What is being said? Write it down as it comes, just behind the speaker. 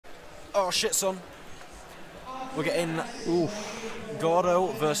Oh shit, son. We're getting Gordo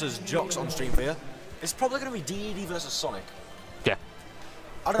versus Jox on stream for you. It's probably going to be Dedede versus Sonic. Yeah.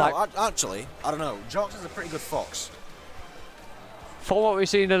 I don't know. Actually, I don't know. Jox is a pretty good fox. For what we've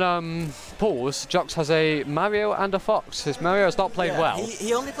seen in pools, Jox has a Mario and a Fox. His Mario's not played well.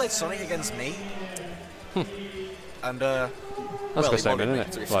 He only played Sonic against me. And that's a good statement,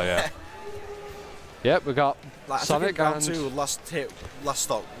 isn't it? Well, yeah. Yep, we got like, Sonic and two last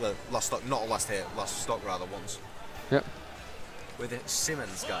stock rather once. Yep. With a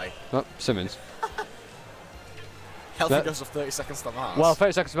Simmons guy. Oh, Simmons. Healthy dose of 30 seconds to Mars. Well,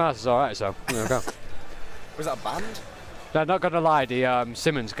 30 seconds to Mars is alright, so there we go. Was that a band? No, not gonna lie, the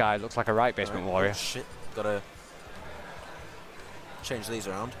Simmons guy looks like a right basement warrior. Oh, shit, gotta change these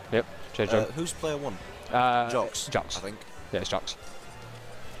around. Yep, change them. Who's player one? Jox. I think. Yeah, it's Jox.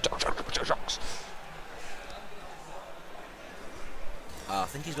 Jox. I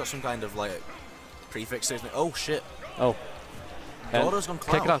think he's got some kind of like prefix to his name. Oh shit. Oh. Gordo's gone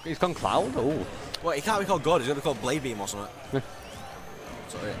Cloud. He's gone Cloud? Oh. Well, he can't be called Gordo, he's going to be called Blade Beam or something. Yeah.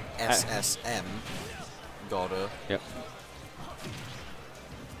 Sorry, SSM. Gordo. Yep.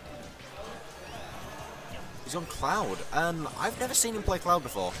 He's on Cloud, and I've never seen him play Cloud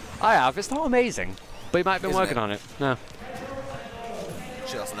before. I have. It's not amazing, but he might have been working on it. No.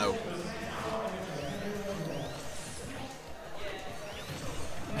 Shit, that's no.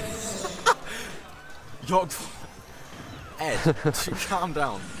 York. Ed, calm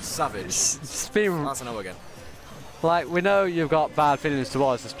down. Savage. That's a no again. Like, we know you've got bad feelings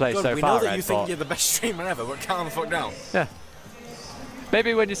towards this place so we far, know that Ed, you think you're the best streamer ever, but calm the fuck down. Yeah.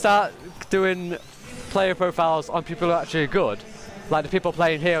 Maybe when you start doing player profiles on people who are actually good, like the people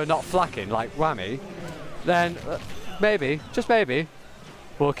playing here are not flacking, like Whammy, then maybe, just maybe,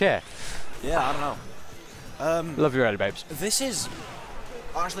 we'll care. Yeah, I don't know. Love you, early babes. This is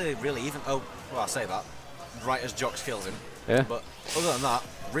actually really even. Oh, well, I say that right as Jox kills him. Yeah. But other than that,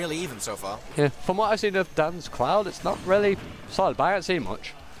 really even so far. Yeah. From what I've seen of Dan's Cloud, it's not really solid, but I haven't seen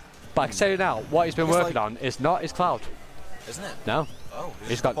much. But I can tell you now, what he's been working on is not his Cloud. Isn't it? No. Oh,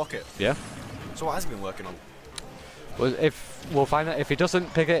 he's got pocket. Yeah. So what has he been working on? Well, if we'll find out if he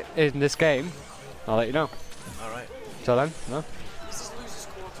doesn't pick it in this game, I'll let you know. All right. Till then, no.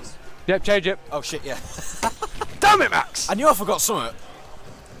 Yep, change it. Oh shit, yeah. Damn it, Max! I knew I forgot something.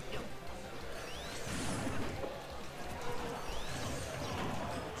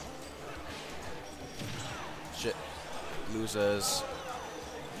 Shit. Losers.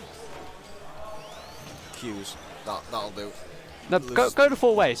 Qs. That'll do. No, go the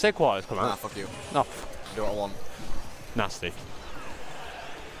full way. Say quarters, come on. Nah, fuck you. No. Do what I want. Nasty.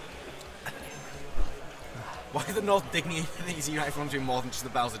 Why the North Dignity thinks you united from between more than just the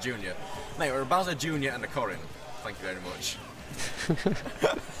Bowser Jr.? Mate, we're a Bowser Jr. and a Corrin. Thank you very much.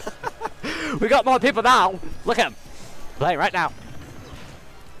 We got more people now. Look at them. Play right now.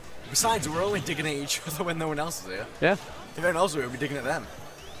 Besides, we're only digging at each other when no one else is here. Yeah. If anyone else would, we'd be digging at them.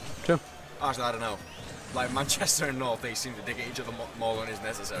 True. Actually, I don't know. Like, Manchester and North, they seem to dig at each other more than is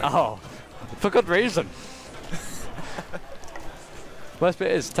necessary. Oh, for good reason. Worst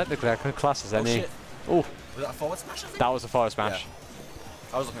bit is, technically, I could class as any... Oh, was that a forward smash, I think? That was a forward smash.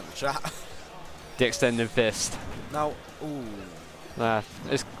 Yeah. I was looking at the chat. The extended fist. Now, ooh.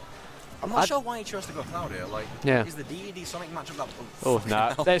 It's... I'm not sure why he chose to go Cloud here. Like, is the Dedede Sonic matchup that... Oh,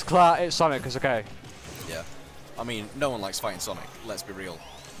 no. It's Sonic, it's okay. Yeah. I mean, no one likes fighting Sonic, let's be real.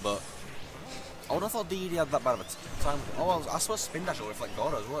 But... I would have thought Dedede had that bad of a time. Oh, I suppose Spin Dash will reflect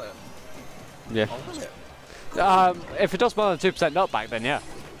Gordo's, won't it? Yeah. Oh, was it? If it does more than 2% knockback, then yeah.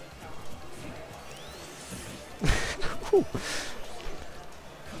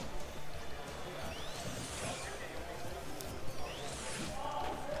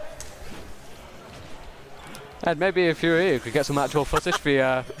 And maybe if you were here, you could get some actual footage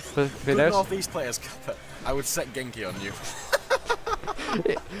for those. Northeast players, I would set Genki on you.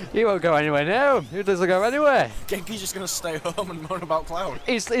 He won't go anywhere near him. He doesn't go anywhere. Genki's just going to stay home and moan about Cloud.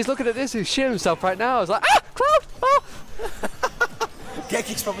 He's looking at this, he's shitting himself right now. He's like, ah, Cloud! Oh!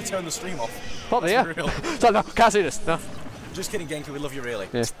 Genki's probably turned the stream off. Probably, yeah. Real. So, no, can't see this. No. Just kidding, Genki, we love you really.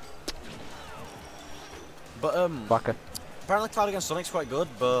 Yeah. But, Wacker. Apparently Cloud against Sonic's quite good,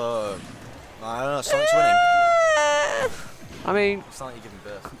 but... I don't know, Sonic's winning. I mean... It's not like you're giving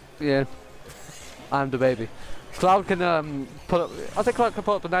birth. Yeah. I'm the baby. Cloud can put up... I think Cloud can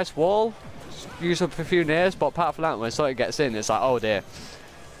put up a nice wall, use up a few nairs, but apart from that, when Sonic gets in, it's like, oh dear.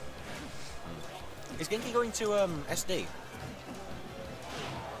 Is Genki going to SD?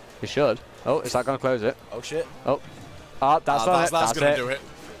 He should. Oh, is that going to close it? Oh shit. Oh. Oh, that's not it. That's going it. to do it.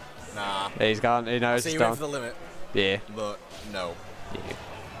 Nah. He's gone. He knows I see it's you done. went for the limit. Yeah. But no. Yeah.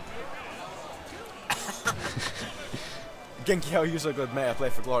 Genki, how are you so good, mate? I play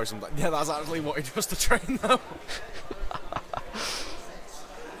for glory. So I'm like, yeah, that's actually what he does to train, though.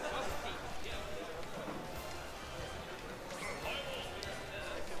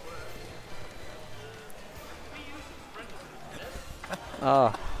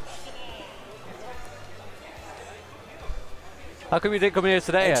 Oh. How come you didn't come here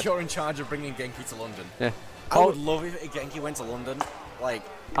today? Ed, you're in charge of bringing Genki to London. Yeah. I would love if Genki went to London. Like,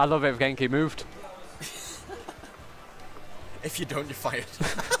 I'd love it if Genki moved. If you don't, you're fired.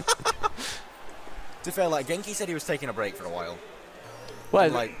 To be fair, like, Genki said he was taking a break for a while. Well,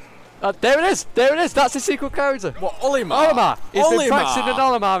 like, there it is! There it is! That's his secret character! What, Olimar? Olimar! He's been practicing an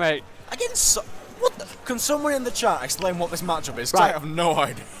Olimar, mate! Against what the? Can someone in the chat explain what this matchup is? 'Cause Right. I have no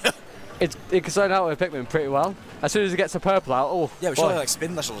idea. It can start out with Pikmin pretty well. As soon as he gets a purple out, oh, yeah, but surely, like,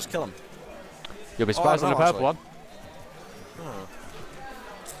 Spin Dash will just kill him. You'll be surprised on the purple one. Oh.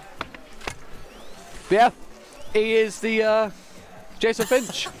 But yeah, he is the Jason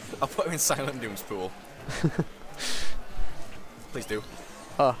Finch. I'll put him in Silent Doom's pool. Please do.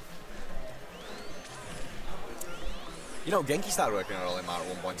 Oh. You know, Genki started working on Olimar at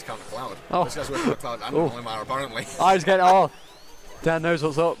one point to counter Cloud. Oh. This guy's working on Cloud and Olimar, apparently. I was getting all. Dan knows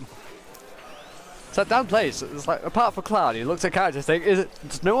what's up. It's like Dan plays. It's like, apart from Cloud, he looks at characters and thinks,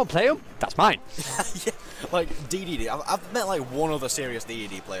 does no one play him? That's mine. Yeah, like Dedede. I've met like one other serious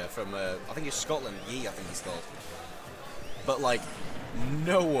Dedede player from, I think it's Scotland. Yee, I think he's called. But like,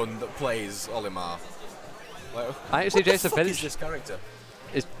 no one that plays Olimar. Like, I actually Jason Finch. Finch. Is this character?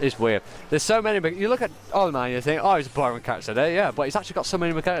 It's weird. There's so many. You look at Olimar and you think, oh, he's a boring character there, yeah, but he's actually got so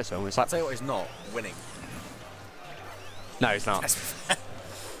many mechanics to him. It's like, I'll tell you what, he's not winning. No, he's not.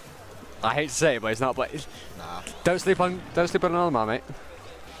 I hate to say it, but he's not. But nah. Don't sleep on Olimar, mate.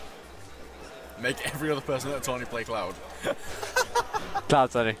 Make every other person at the tourney play Cloud.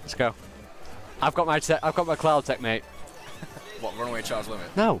 Cloud, Tony, let's go. I've got my Cloud tech, mate. What, runaway charge limit?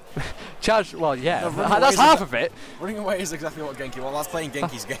 No, charge. Well, yeah, No, that's half of it. Running away is exactly what Genki. Well, that's playing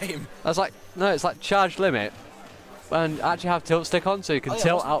Genki's game. That's like it's like charge limit, and actually have tilt stick on so you can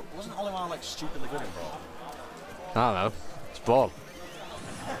tilt out. Wasn't Olimar like stupidly good in Brawl? I don't know. It's Brawl.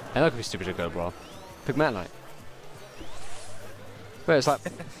 And that could be stupidly good at Brawl. Pigment Knight. But it's like.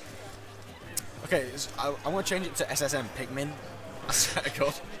 Okay, so I want to change it to SSM Pikmin. I swear to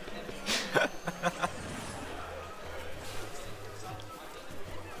God.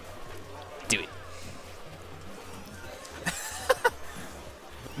 Do it.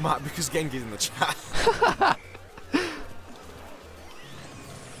 Matt, because Genki's in the chat.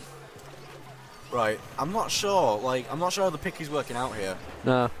 Right, I'm not sure. Like, I'm not sure how the pick is working out here.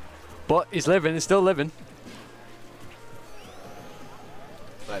 No, but he's living. He's still living.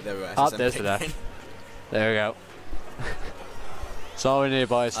 Right, there we go. Out there's the death. There we go. That's all we need,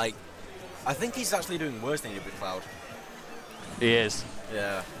 boys. Like, I think he's actually doing worse than he did with Cloud. He is.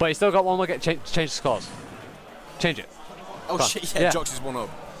 Yeah. But he's still got one more get change the scores. Change it. Oh shit! Yeah, Jox is 1 up.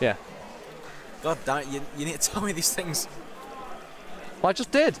 Yeah. God damn it! You need to tell me these things. Well, I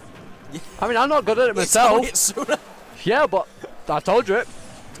just did. Yeah. I mean, I'm not good at it myself. It sooner. Yeah, but I told you it.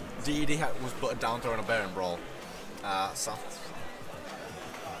 Dedede was buttered down throwing a bear in Brawl. That sounds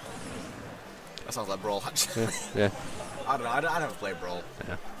like Brawl, actually. Yeah. I don't know. I never played Brawl.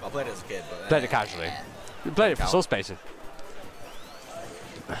 Yeah. I played it as a kid, but Played it casually. You played it for soul spacing.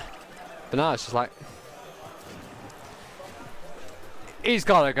 But now it's just like he's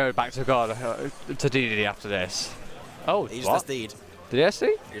got to go back to to Dedede after this. Oh, he just what? SD'd. Did he SD?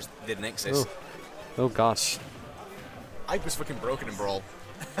 He just did an Nexus. Oh gosh. I was fucking broken in Brawl.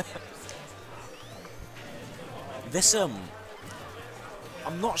 This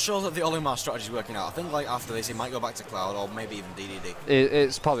I'm not sure that the Olimar strategy is working out. I think like after this he might go back to Cloud or maybe even Dedede.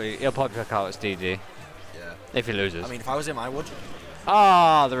 He'll probably pick out it's Dedede. Yeah. If he loses. I mean, if I was him, I would.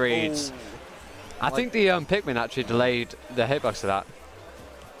 Ah, the reads. Oh. I think the Pikmin actually delayed the hitbox to that.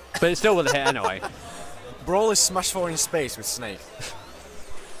 But it still would have hit anyway. Brawl is Smash 4 in space with Snake.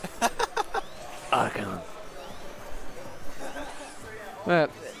 I can't. Yeah,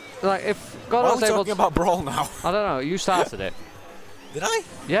 like if God Why are was we able talking about Brawl now? I don't know, you started it. Did I?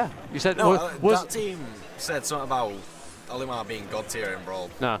 Yeah, you said no. That team said something about Olimar being god tier in Brawl.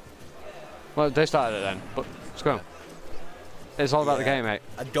 No. Well, they started it then, but let's go. It's all about the game, mate.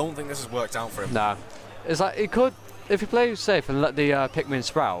 I don't think this has worked out for him. No. It's like, he could, if he plays safe and let the Pikmin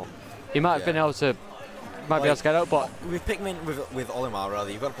sprout, he might have been able to, be able to get out, but... With Pikmin, with Olimar, rather,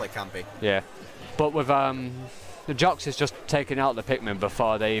 you've got to play campy. Yeah. But with, the Jox is just taking out the Pikmin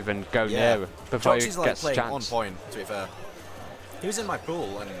before they even go near, before Jox he is gets like a playing chance. on point, to be fair. He was in my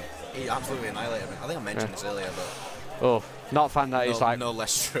pool, and he absolutely annihilated me. I think I mentioned this earlier, but... Oh, not a fan that he's like... No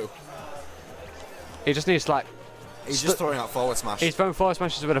less true. He just needs to, like... He's just throwing out forward smash. He's throwing forward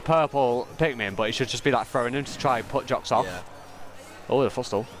smashes with a purple Pikmin, but he should just be like throwing him to try and put Jocks off. Yeah. Oh, the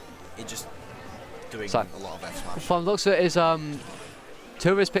footstool. He's just doing So, a lot of F smash. from looks at his 2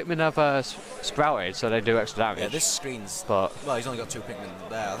 of his Pikmin have sprouted, so they do extra damage. Yeah, this screen's. But Well, he's only got 2 Pikmin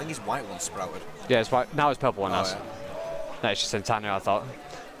there. I think his white one's sprouted. yeah, it's white. Now it's purple one. Oh, Has. yeah. No, it's just Centennial, I thought.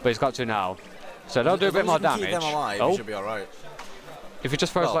 But he's got 2 now, so they'll do a As bit long more as he can damage. Keep them alive, Oh, he should be alright. if he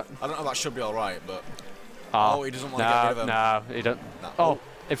just throws Well, like. I don't know if that should be alright, but. Oh, Oh, he doesn't want to get rid of him. No, he don't. No. Oh,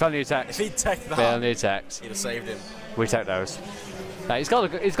 if only he If techs. he'd take If only that, he techs. he'd have saved him. We take those. He's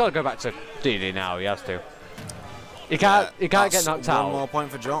got to go back to DD now. He has to. He can't get knocked out. One more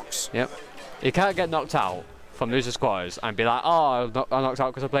point for Jocks. Yep. He can't get knocked out from losers quarters and be like, oh, I knocked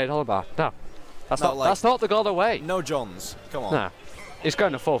out because I played Olimar. No, that's not the Gordo way. No Johns. Come on. No, he's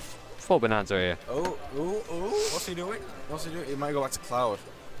going to full bonanza here. Oh, what's he doing? He might go back to Cloud.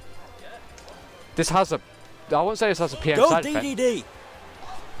 This has a, I won't say this has a PM Go side effect. DDD!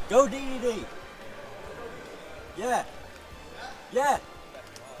 Go DDD! Yeah! Yeah!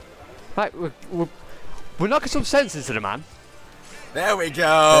 Right, we're knocking some sense into the man. There we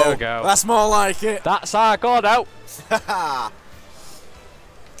go! There we go. That's more like it! That's our Gordo.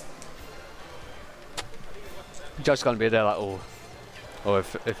 Just gonna be there like, oh,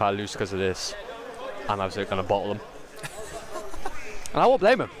 if I lose because of this, I'm absolutely gonna bottle him. And I won't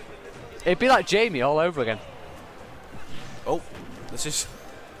blame him. It'd be like Jamie all over again. Oh, this is...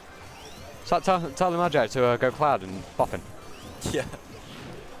 It's like telling Magi to go Cloud and popping. Yeah.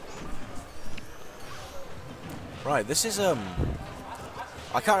 Right, this is I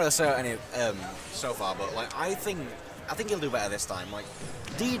can't really say any so far, but like I think he'll do better this time. Like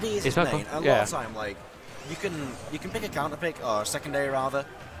DD is his main, and a lot of the time like you can pick a counter pick or a secondary rather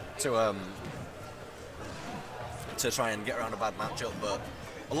to try and get around a bad matchup, but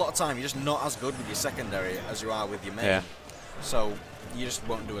a lot of time you're just not as good with your secondary as you are with your main. Yeah. So you just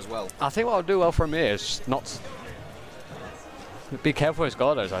won't do as well. I think what I'll do well from here is just not be careful with his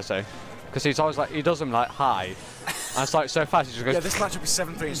Gordos, I say. Because he's always like, he does them like high, and it's like so fast, he just goes. Yeah, this matchup is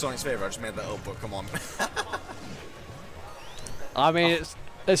 7-3 in Sonic's favour, I just made that up, but come on. I mean, it's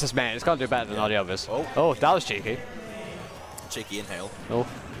just man, it's got to do better than all the others. Oh, that was cheeky. Cheeky inhale. Oh.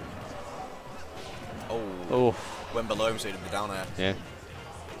 Oh. Went below him so he'd be down air. Yeah.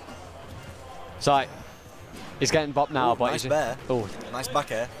 It's like, he's getting bopped now, but nice he's. bear. Oh. Nice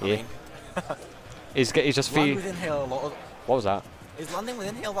back air. Yeah. I mean. he's just feed. With inhale a lot of. What was that? Is landing with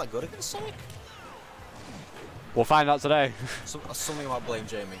inhale that good against Sonic? We'll find out today. Something about blame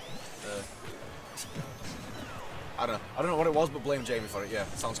Jamie. I don't know what it was, but blame Jamie for it. Yeah,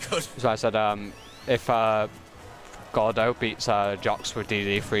 sounds good. So I said, if Gordo beats Jocks with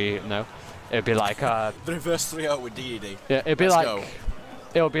DD3, no, it'd be like the reverse 3-0 with DD. Yeah, it'd be like.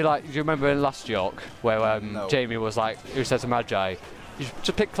 It'll be like, do you remember in last York where no. Jamie was like, who said to Magi, you should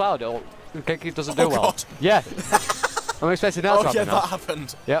just pick Cloud, Genki doesn't do well. God. Yeah. I'm expecting that to happen. Yeah, now. that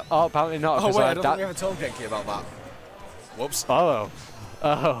happened. Yeah, oh, apparently not. Oh, wait, I don't think we ever told Genki about that. Whoops. Oh.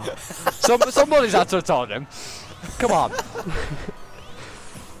 Somebody's had to have told him. Come on.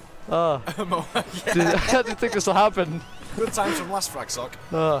 Oh. Yeah. I didn't think this will happen. Good times from last Fragsoc.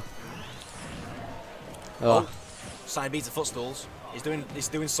 Oh. Side B to footstools. He's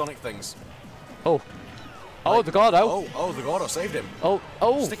doing Sonic things. Oh. Oh, the Gordo. Oh, the Gordo saved him. Oh.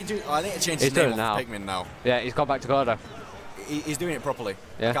 Sticking to. I think it changed his name off Pikmin now. Yeah, he's gone back to Gordo. He's doing it properly.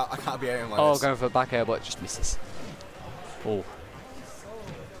 Yeah. I can't be airing like this. Oh, going for the back air, but it just misses. Oh.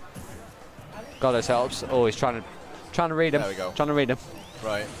 Gordo helps. Oh, he's trying to read him. There we go. Trying to read him.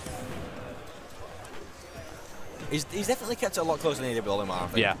 Right. He's definitely kept it a lot closer than he did with Olimar, I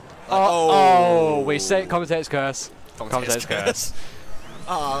think. Yeah. Like, we say commentator's curse. Commentator's curse.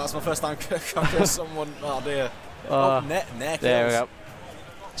 Oh, that's my first time conquering someone. Oh dear. Net kills. There we go.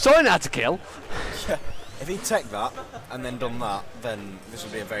 Someone had to kill. Yeah. If he'd take that and then done that, then this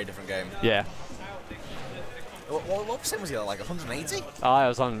would be a very different game. Yeah. What percent was he at? Like 180? I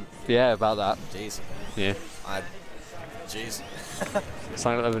was on. Yeah, about that. Jeez. Yeah. Jeez. It's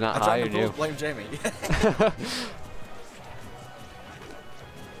not living that I high, tried to blame Jamie.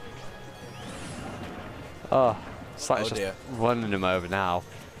 Oh, it's like just running him over now.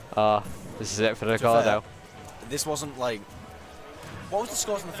 This is it for the Gordo. This wasn't like. What was the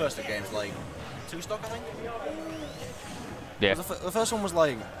scores in the first two games? Like 2 stock, I think. Yeah. The first one was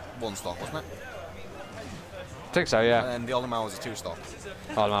like 1 stock, wasn't it? I think so, yeah. And the Olimar was a 2 stock.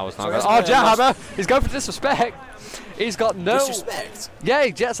 Olimar was not good. Oh, Jethammer! He's going for disrespect. He's got no disrespect. Yeah,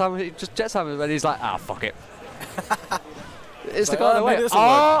 he just jets hammer, and he's like, ah, fuck it. It's the Gordo way.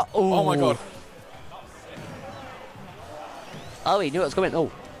 Oh my god. Oh, he knew it was coming.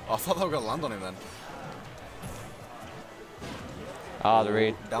 Oh. I thought they were going to land on him then. Ah, the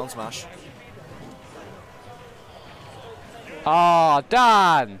read. Down smash. Ah,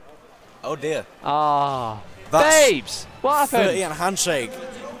 Dan! Oh dear. Ah. That's Babes! What happened? 30 and handshake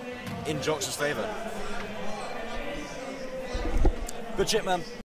in Jox's favour. Good shit, man.